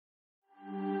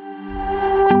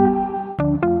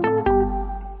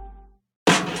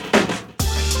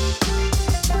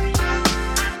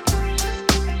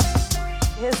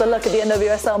look at the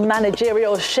NWSL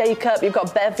managerial shakeup. You've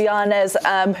got Bev Yanez,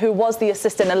 who was the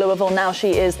assistant at Louisville. Now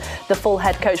she is the full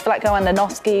head coach.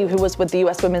 Andonovski, who was with the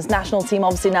US women's national team,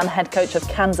 obviously now the head coach of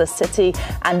Kansas City.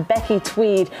 And Becky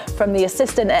Tweed from the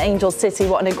assistant at Angel City.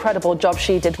 What an incredible job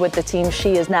she did with the team.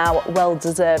 She is now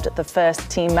well-deserved the first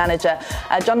team manager.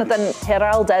 Jonatan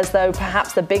Giráldez, though,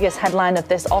 perhaps the biggest headline of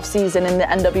this offseason in the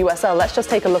NWSL. Let's just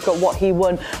take a look at what he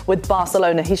won with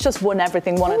Barcelona. He's just won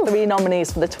everything. One of 3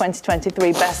 nominees for the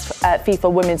 2023 Best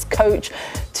FIFA Women's Coach,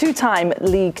 2-time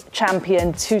league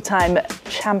champion, 2-time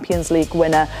Champions League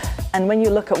winner. And when you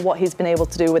look at what he's been able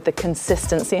to do with the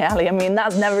consistency, Ali, I mean,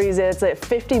 that's never easy. It's a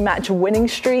 50-match winning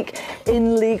streak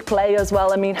in league play as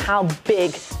well. I mean, how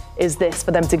big is this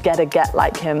for them to get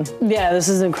like him? Yeah, this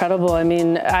is incredible. I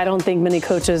mean, I don't think many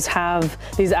coaches have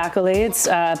these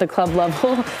accolades at the club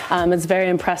level. It's very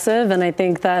impressive, and I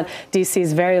think that DC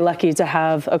is very lucky to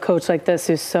have a coach like this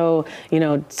who's so,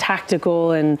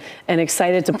 tactical and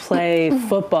excited to play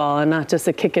football and not just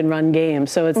a kick and run game.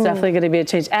 So it's definitely going to be a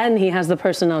change, and he has the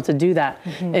personnel to do that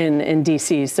in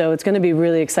DC. So it's going to be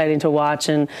really exciting to watch.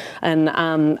 And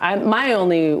my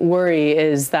only worry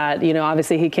is that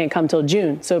obviously he can't come till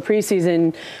June. So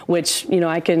preseason, which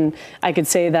I could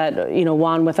say that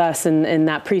Juan with us in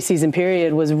that preseason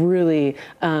period was really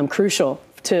crucial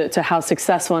to how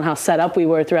successful and how set up we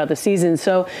were throughout the season.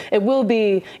 So it will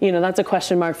be, that's a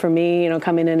question mark for me,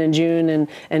 coming in June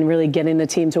and really getting the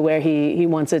team to where he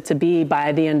wants it to be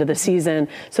by the end of the season.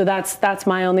 So that's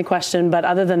my only question. But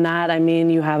other than that, I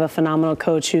mean, you have a phenomenal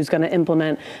coach who's going to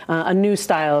implement a new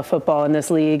style of football in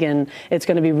this league, and it's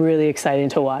going to be really exciting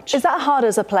to watch. Is that hard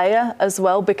as a player as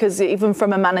well? Because even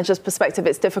from a manager's perspective,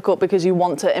 it's difficult because you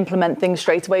want to implement things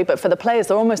straight away. But for the players,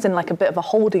 they're almost in like a bit of a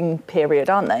holding period,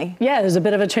 aren't they? Yeah, there's a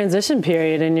bit of a transition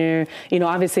period, and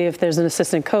obviously if there's an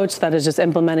assistant coach that is just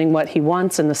implementing what he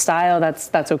wants and the style,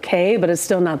 that's okay, but it's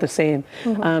still not the same.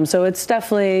 So it's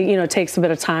definitely takes a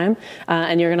bit of time,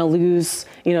 and you're going to lose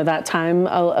that time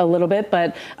a little bit,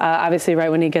 but obviously right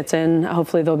when he gets in,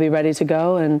 hopefully they'll be ready to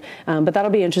go, and but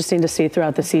that'll be interesting to see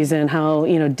throughout the season how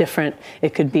different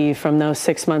it could be from those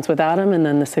 6 months without him and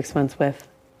then the 6 months with.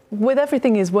 With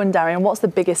everything he's won, Darian, what's the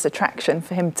biggest attraction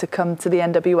for him to come to the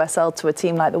NWSL, to a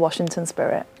team like the Washington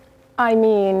Spirit? I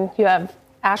mean, you have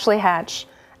Ashley Hatch,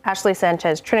 Ashley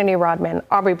Sanchez, Trinity Rodman,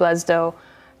 Aubrey Bledsoe,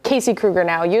 Casey Kruger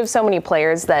now. You have so many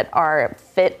players that are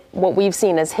fit what we've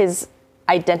seen as his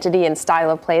identity and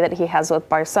style of play that he has with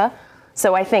Barca.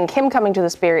 So I think him coming to the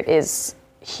Spirit is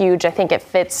huge. I think it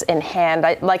fits in hand.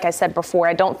 Like I said before,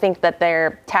 I don't think that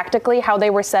they're tactically how they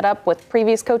were set up with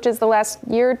previous coaches the last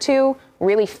year or two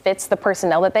really fits the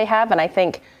personnel that they have. And I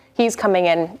think he's coming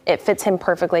in, it fits him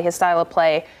perfectly, his style of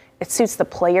play. It suits the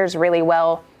players really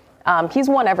well. He's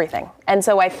won everything. And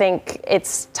so I think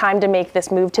it's time to make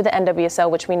this move to the NWSL,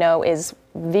 which we know is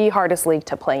the hardest league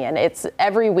to play in. It's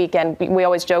every weekend. We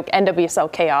always joke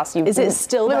NWSL chaos. Is it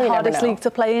still the hardest league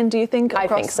to play in, do you think? I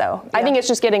think so. Yeah. I think it's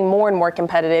just getting more and more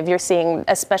competitive. You're seeing,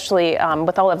 especially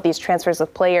with all of these transfers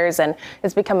of players, and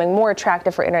it's becoming more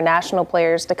attractive for international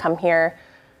players to come here.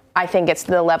 I think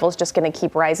the level's just going to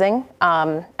keep rising,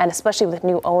 and especially with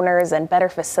new owners and better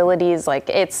facilities,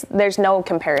 there's no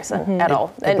comparison at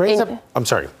all. I'm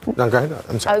sorry. No, go ahead.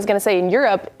 I'm sorry. I was going to say, in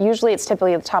Europe, usually it's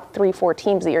typically the top 3-4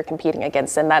 teams that you're competing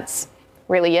against, and that's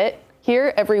really it.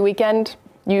 Here, every weekend,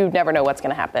 you never know what's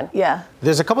going to happen. Yeah.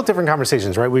 There's a couple different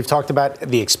conversations, right? We've talked about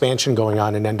the expansion going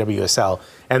on in NWSL,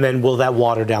 and then will that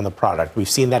water down the product? We've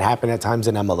seen that happen at times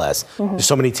in MLS. There's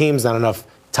so many teams, not enough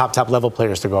top level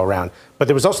players to go around. But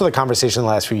there was also the conversation in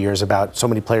the last few years about so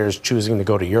many players choosing to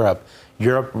go to Europe.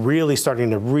 Europe really starting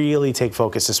to really take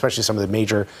focus, especially some of the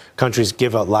major countries.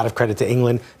 Give a lot of credit to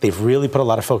England. They've really put a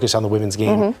lot of focus on the women's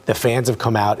game. The fans have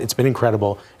come out. It's been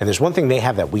incredible. And there's one thing they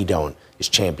have that we don't, is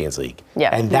Champions League.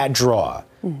 Yeah. And that draw.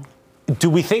 Do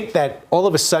we think that all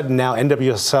of a sudden now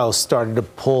NWSL started to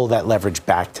pull that leverage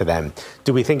back to them?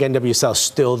 Do we think NWSL is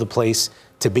still the place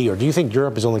to be, or do you think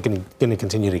Europe is only going to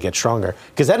continue to get stronger?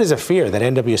 Because that is a fear that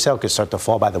NWSL could start to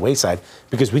fall by the wayside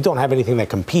because we don't have anything that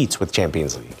competes with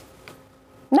Champions League.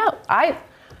 No, I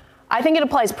think it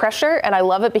applies pressure, and I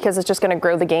love it because it's just going to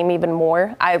grow the game even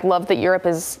more. I love that Europe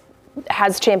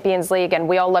has Champions League, and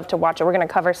we all love to watch it. We're going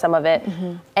to cover some of it.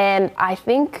 And I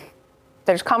think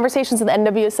there's conversations in the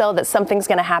NWSL that something's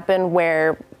going to happen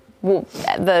where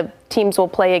the teams will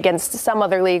play against some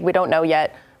other league. We don't know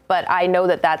yet. But I know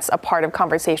that that's a part of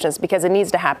conversations because it needs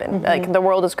to happen. Like, the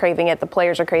world is craving it. The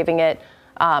players are craving it.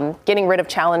 Getting rid of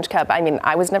Challenge Cup. I mean,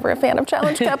 I was never a fan of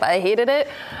Challenge Cup. I hated it.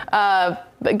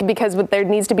 because there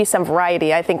needs to be some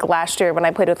variety. I think last year when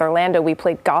I played with Orlando, we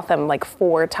played Gotham like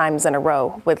 4 times in a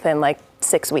row within like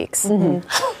 6 weeks.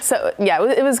 So yeah,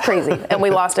 it was crazy, and we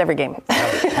lost every game.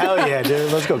 Hell yeah,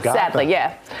 dude! Let's go, Gotham. Sadly,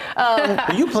 yeah.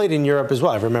 But you played in Europe as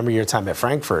well. I remember your time at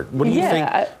Frankfurt. What do you think?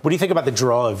 What do you think about the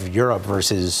draw of Europe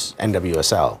versus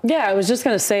NWSL? Yeah, I was just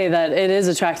going to say that it is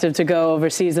attractive to go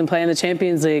overseas and play in the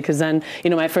Champions League, because then,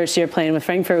 my first year playing with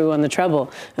Frankfurt, we won the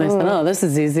treble, and I said, oh, this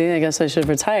is easy. I guess I should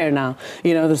retire now.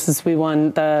 We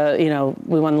won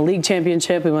the league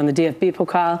championship, we won the DFB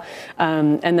Pokal,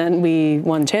 and then we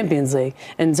won Champions League.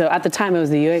 And so at the time it was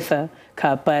the UEFA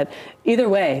Cup, but either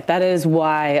way, that is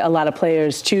why a lot of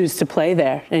players choose to play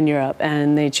there in Europe,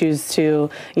 and they choose to,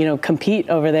 compete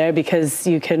over there because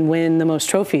you can win the most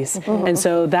trophies. And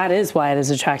so that is why it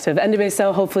is attractive.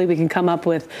 NWSL, hopefully we can come up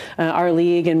with our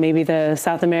league and maybe the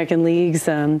South American leagues,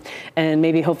 and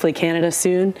maybe hopefully Canada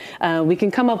soon. We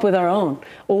can come up with our own,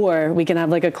 or we can have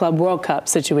like a Club World Cup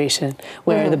situation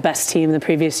where the best team the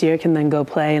previous year can then go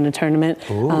play in a tournament.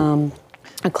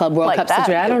 A Club World Cup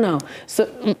situation. I don't know.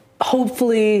 So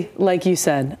hopefully, like you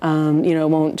said, we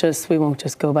won't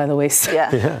just go by the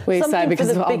wayside because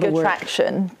of all the big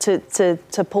attraction to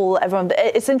pull everyone.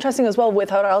 It's interesting as well with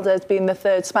Giráldez being the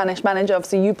 3rd Spanish manager.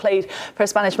 Obviously, you played for a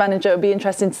Spanish manager. It'd be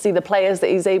interesting to see the players that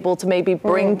he's able to maybe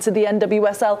bring to the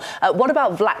NWSL. What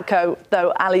about Vlatko,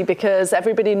 though, Ali? Because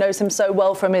everybody knows him so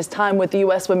well from his time with the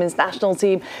US Women's National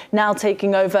Team, now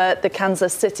taking over the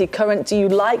Kansas City Current. Do you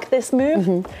like this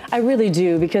move? I really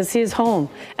do, because he's home,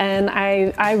 and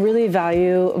I really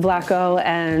value Vlatko,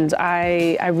 and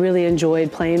I really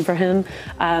enjoyed playing for him.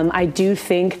 I do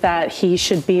think that he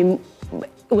should be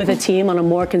with a team on a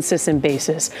more consistent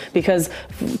basis, because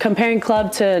comparing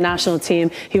club to national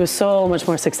team, he was so much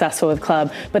more successful with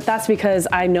club. But that's because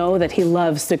I know that he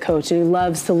loves to coach, and he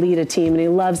loves to lead a team, and he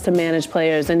loves to manage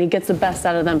players, and he gets the best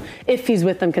out of them if he's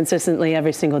with them consistently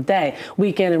every single day,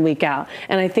 week in and week out.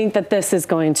 And I think that this is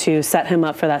going to set him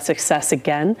up for that success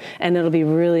again, and it'll be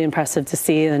really impressive to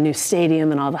see the new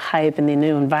stadium and all the hype and the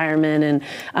new environment,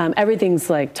 and everything's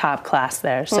like top class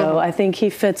there. So I think he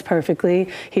fits perfectly.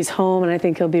 He's home, and I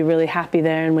think he'll be really happy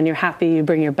there. And when you're happy, you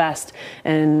bring your best,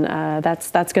 and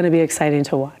that's going to be exciting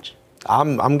to watch.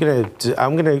 I'm gonna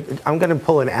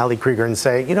pull an Ali Krieger and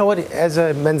say, you know what? As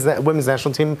a women's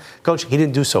national team coach, he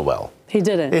didn't do so well. He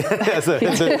didn't.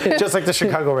 Just like the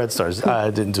Chicago Red Stars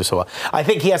didn't do so well. I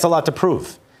think he has a lot to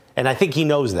prove. And I think he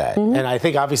knows that. And I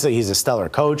think obviously he's a stellar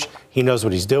coach. He knows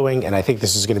what he's doing. And I think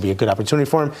this is going to be a good opportunity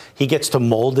for him. He gets to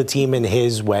mold the team in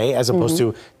his way, as opposed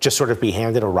to just sort of be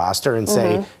handed a roster and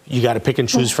say, you got to pick and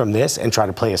choose from this and try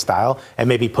to play a style, and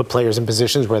maybe put players in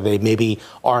positions where they maybe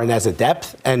aren't as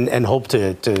adept, and hope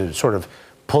to sort of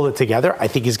pull it together. I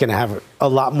think he's going to have a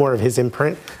lot more of his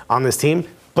imprint on this team.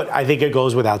 But I think it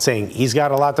goes without saying, he's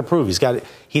got a lot to prove.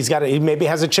 He maybe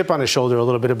has a chip on his shoulder a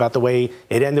little bit about the way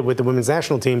it ended with the women's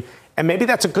national team. And maybe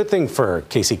that's a good thing for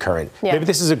KC Current. Yeah. Maybe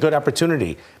this is a good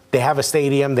opportunity. They have a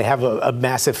stadium. They have a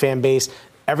massive fan base.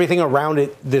 Everything around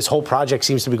it, this whole project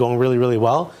seems to be going really, really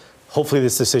well. Hopefully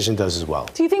this decision does as well.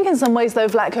 Do you think in some ways, though,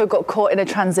 Vlatko got caught in a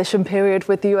transition period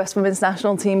with the US Women's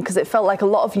National Team? Because it felt like a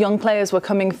lot of young players were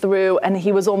coming through, and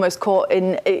he was almost caught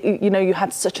in, you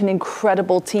had such an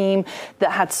incredible team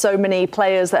that had so many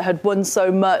players that had won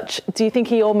so much. Do you think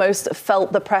he almost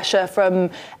felt the pressure from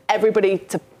everybody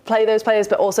to play those players,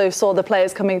 but also saw the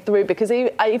players coming through? Because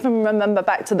I even remember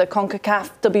back to the CONCACAF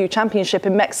W Championship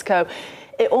in Mexico.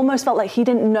 It almost felt like he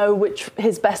didn't know which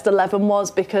his best 11 was,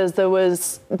 because it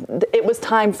was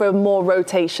time for more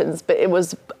rotations, but it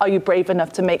was, are you brave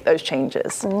enough to make those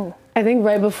changes? I think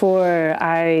right before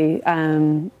I,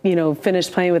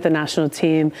 finished playing with the national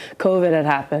team, COVID had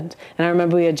happened. And I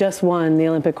remember we had just won the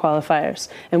Olympic qualifiers,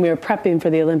 and we were prepping for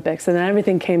the Olympics, and then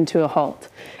everything came to a halt.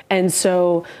 And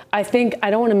so I think, I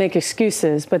don't want to make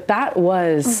excuses, but that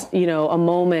was, a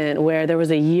moment where there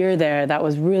was a year there that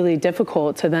was really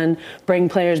difficult to then bring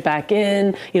players back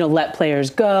in, let players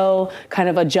go, kind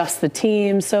of adjust the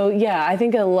team. So yeah, I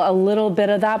think a little bit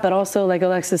of that, but also like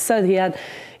Alexis said,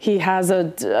 he has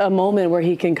a moment where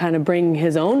he can kind of bring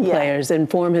his own players and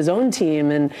form his own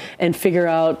team and figure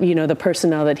out, the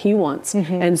personnel that he wants.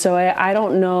 And so I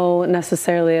don't know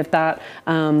necessarily if that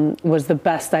was the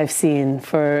best I've seen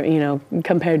for, for,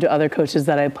 compared to other coaches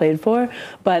that I played for.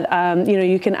 But,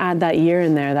 you can add that year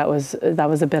in there. That was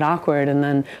a bit awkward. And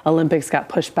then Olympics got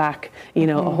pushed back,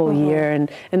 a whole year. And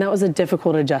that was a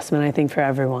difficult adjustment, I think, for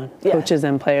everyone, coaches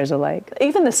and players alike.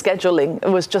 Even the scheduling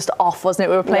was just off, wasn't it?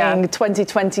 We were playing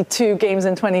 2022 games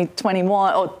in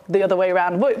 2021, or the other way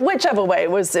around. Whichever way,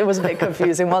 it was a bit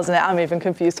confusing, wasn't it? I'm even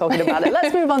confused talking about it.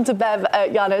 Let's move on to Bev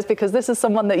Yanez, because this is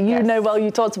someone that you know well.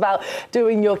 You talked about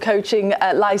doing your coaching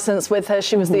license with her.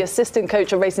 She was the assistant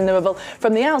coach of Racing Louisville.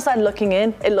 From the outside looking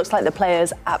in, it looks like the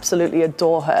players absolutely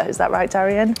adore her. Is that right,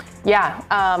 Darian? Yeah.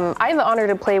 I had the honor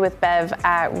to play with Bev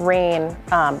at Reign,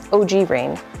 OG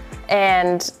Reign.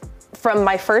 And from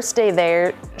my first day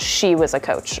there, she was a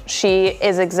coach. She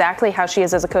is exactly how she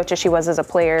is as a coach as she was as a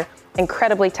player.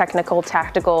 Incredibly technical,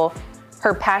 tactical.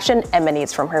 Her passion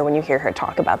emanates from her when you hear her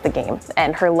talk about the game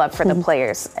and her love for the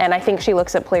players. And I think she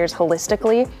looks at players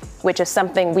holistically, which is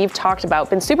something we've talked about,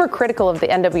 been super critical of the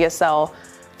NWSL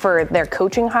for their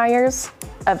coaching hires,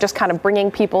 of just kind of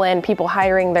bringing people in, people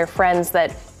hiring their friends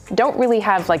that don't really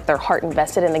have like their heart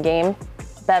invested in the game.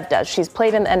 Bev does. She's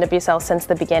played in the NWSL since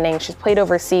the beginning. She's played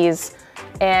overseas.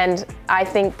 And I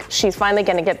think she's finally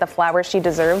going to get the flowers she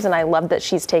deserves. And I love that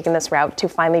she's taken this route to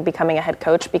finally becoming a head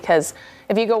coach, because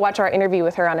if you go watch our interview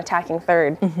with her on Attacking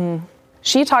Third,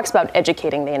 she talks about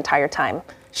educating the entire time.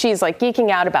 She's like geeking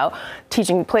out about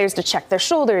teaching players to check their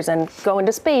shoulders and go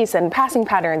into space and passing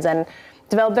patterns and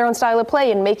develop their own style of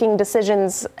play and making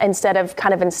decisions instead of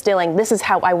kind of instilling, this is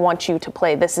how I want you to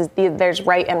play. There's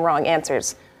right and wrong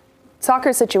answers. Soccer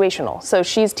is situational. So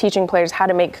she's teaching players how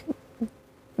to make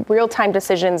real-time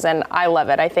decisions, and I love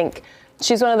it. I think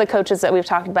she's one of the coaches that we've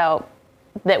talked about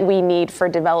that we need for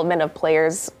development of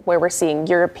players, where we're seeing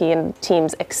European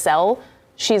teams excel.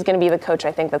 She's going to be the coach,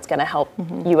 I think, that's going to help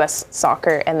U.S.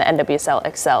 soccer and the NWSL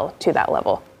excel to that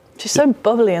level. She's so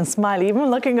bubbly and smiley,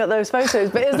 even looking at those photos.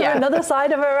 But is there another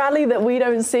side of her, Ali, that we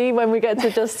don't see when we get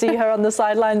to just see her on the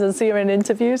sidelines and see her in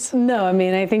interviews? No, I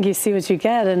mean, I think you see what you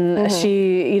get. And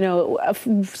she,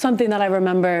 something that I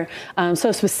remember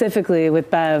so specifically with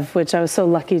Bev, which I was so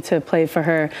lucky to play for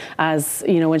her as,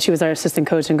 when she was our assistant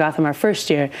coach in Gotham our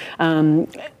first year.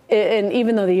 And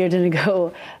even though the year didn't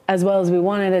go as well as we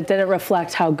wanted, it didn't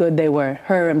reflect how good they were,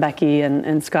 her and Becky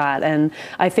and Scott. And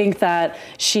I think that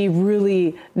she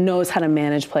really knows how to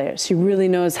manage players. She really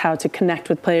knows how to connect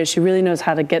with players. She really knows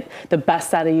how to get the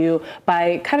best out of you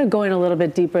by kind of going a little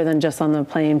bit deeper than just on the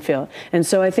playing field. And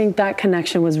so I think that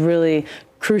connection was really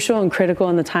crucial and critical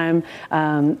in the time,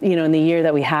 in the year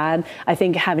that we had. I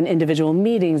think having individual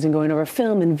meetings and going over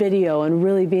film and video and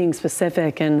really being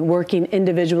specific and working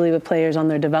individually with players on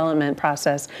their development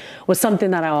process was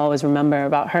something that I'll always remember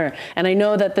about her. And I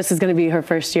know that this is going to be her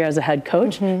first year as a head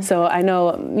coach. So I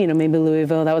know, maybe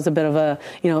Louisville, that was a bit of a,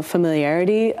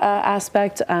 familiarity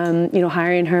aspect,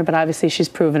 hiring her, but obviously she's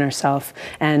proven herself.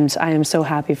 And I am so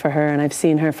happy for her. And I've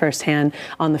seen her firsthand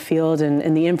on the field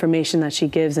and the information that she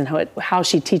gives and how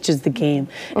she teaches the game.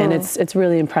 And it's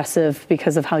really impressive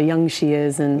because of how young she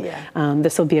is. And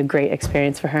this will be a great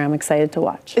experience for her. I'm excited to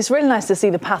watch. It's really nice to see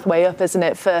the pathway up, isn't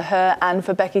it, for her and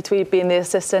for Becky Tweed being the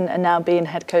assistant and now being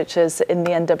head coaches in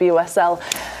the NWSL.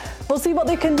 We'll see what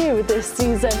they can do this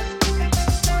season.